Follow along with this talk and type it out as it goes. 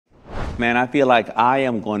Man, I feel like I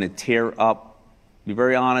am going to tear up. To be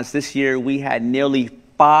very honest, this year we had nearly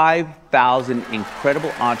 5,000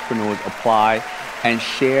 incredible entrepreneurs apply and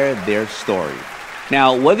share their story.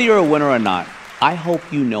 Now, whether you're a winner or not, I hope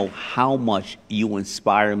you know how much you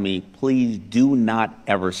inspire me. Please do not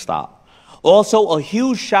ever stop. Also, a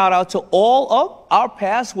huge shout out to all of our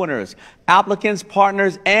past winners, applicants,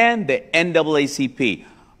 partners, and the NAACP.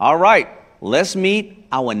 All right, let's meet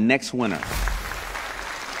our next winner.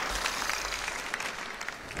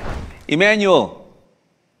 Emmanuel.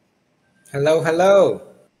 Hello, hello.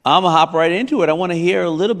 I'm going to hop right into it. I want to hear a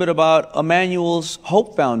little bit about Emmanuel's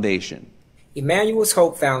Hope Foundation. Emmanuel's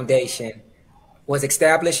Hope Foundation was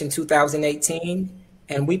established in 2018,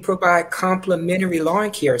 and we provide complimentary lawn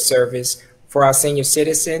care service for our senior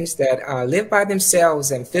citizens that live by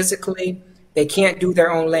themselves, and physically they can't do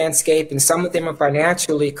their own landscape, and some of them are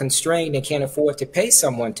financially constrained and can't afford to pay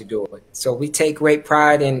someone to do it. So we take great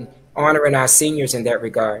pride in honoring our seniors in that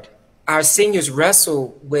regard. Our seniors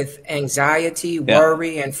wrestle with anxiety,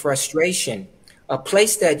 worry, and frustration. A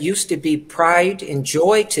place that used to be pride and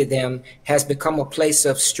joy to them has become a place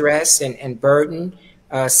of stress and burden.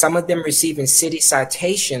 Some of them receiving city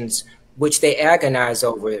citations, which they agonize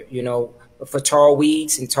over, you know, for tall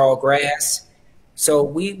weeds and tall grass. So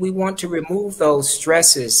we want to remove those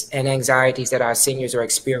stresses and anxieties that our seniors are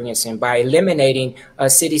experiencing by eliminating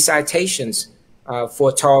city citations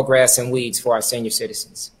for tall grass and weeds for our senior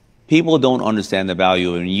citizens. People don't understand the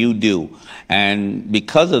value, and you do. And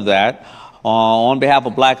because of that, on behalf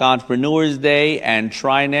of Black Entrepreneurs Day and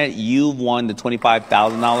Trinet, you've won the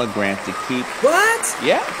 $25,000 grant to keep. What?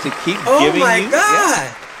 Yeah, to keep oh giving you. Oh my God.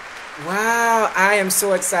 Yeah. Wow, I am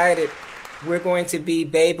so excited. We're going to be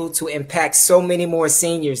able to impact so many more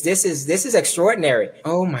seniors. This is extraordinary.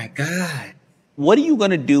 Oh my God. What are you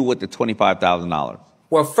going to do with the $25,000?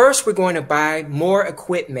 Well, first we're going to buy more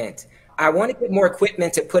equipment. I want to get more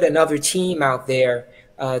equipment to put another team out there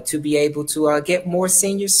to be able to get more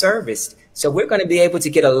seniors serviced. So we're going to be able to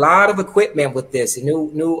get a lot of equipment with this.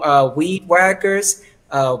 New weed whackers,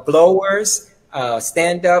 blowers,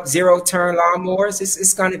 stand-up, zero-turn lawnmowers.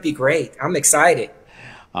 It's going to be great. I'm excited.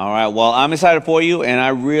 All right. Well, I'm excited for you, and I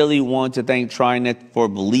really want to thank Trinet for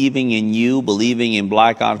believing in you, believing in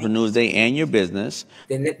Black Entrepreneurs Day and your business.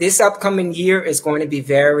 Then this upcoming year is going to be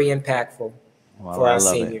very impactful for our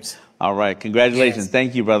seniors. All right. Congratulations. Yes.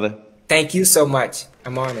 Thank you, brother. Thank you so much.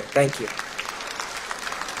 I'm honored. Thank you.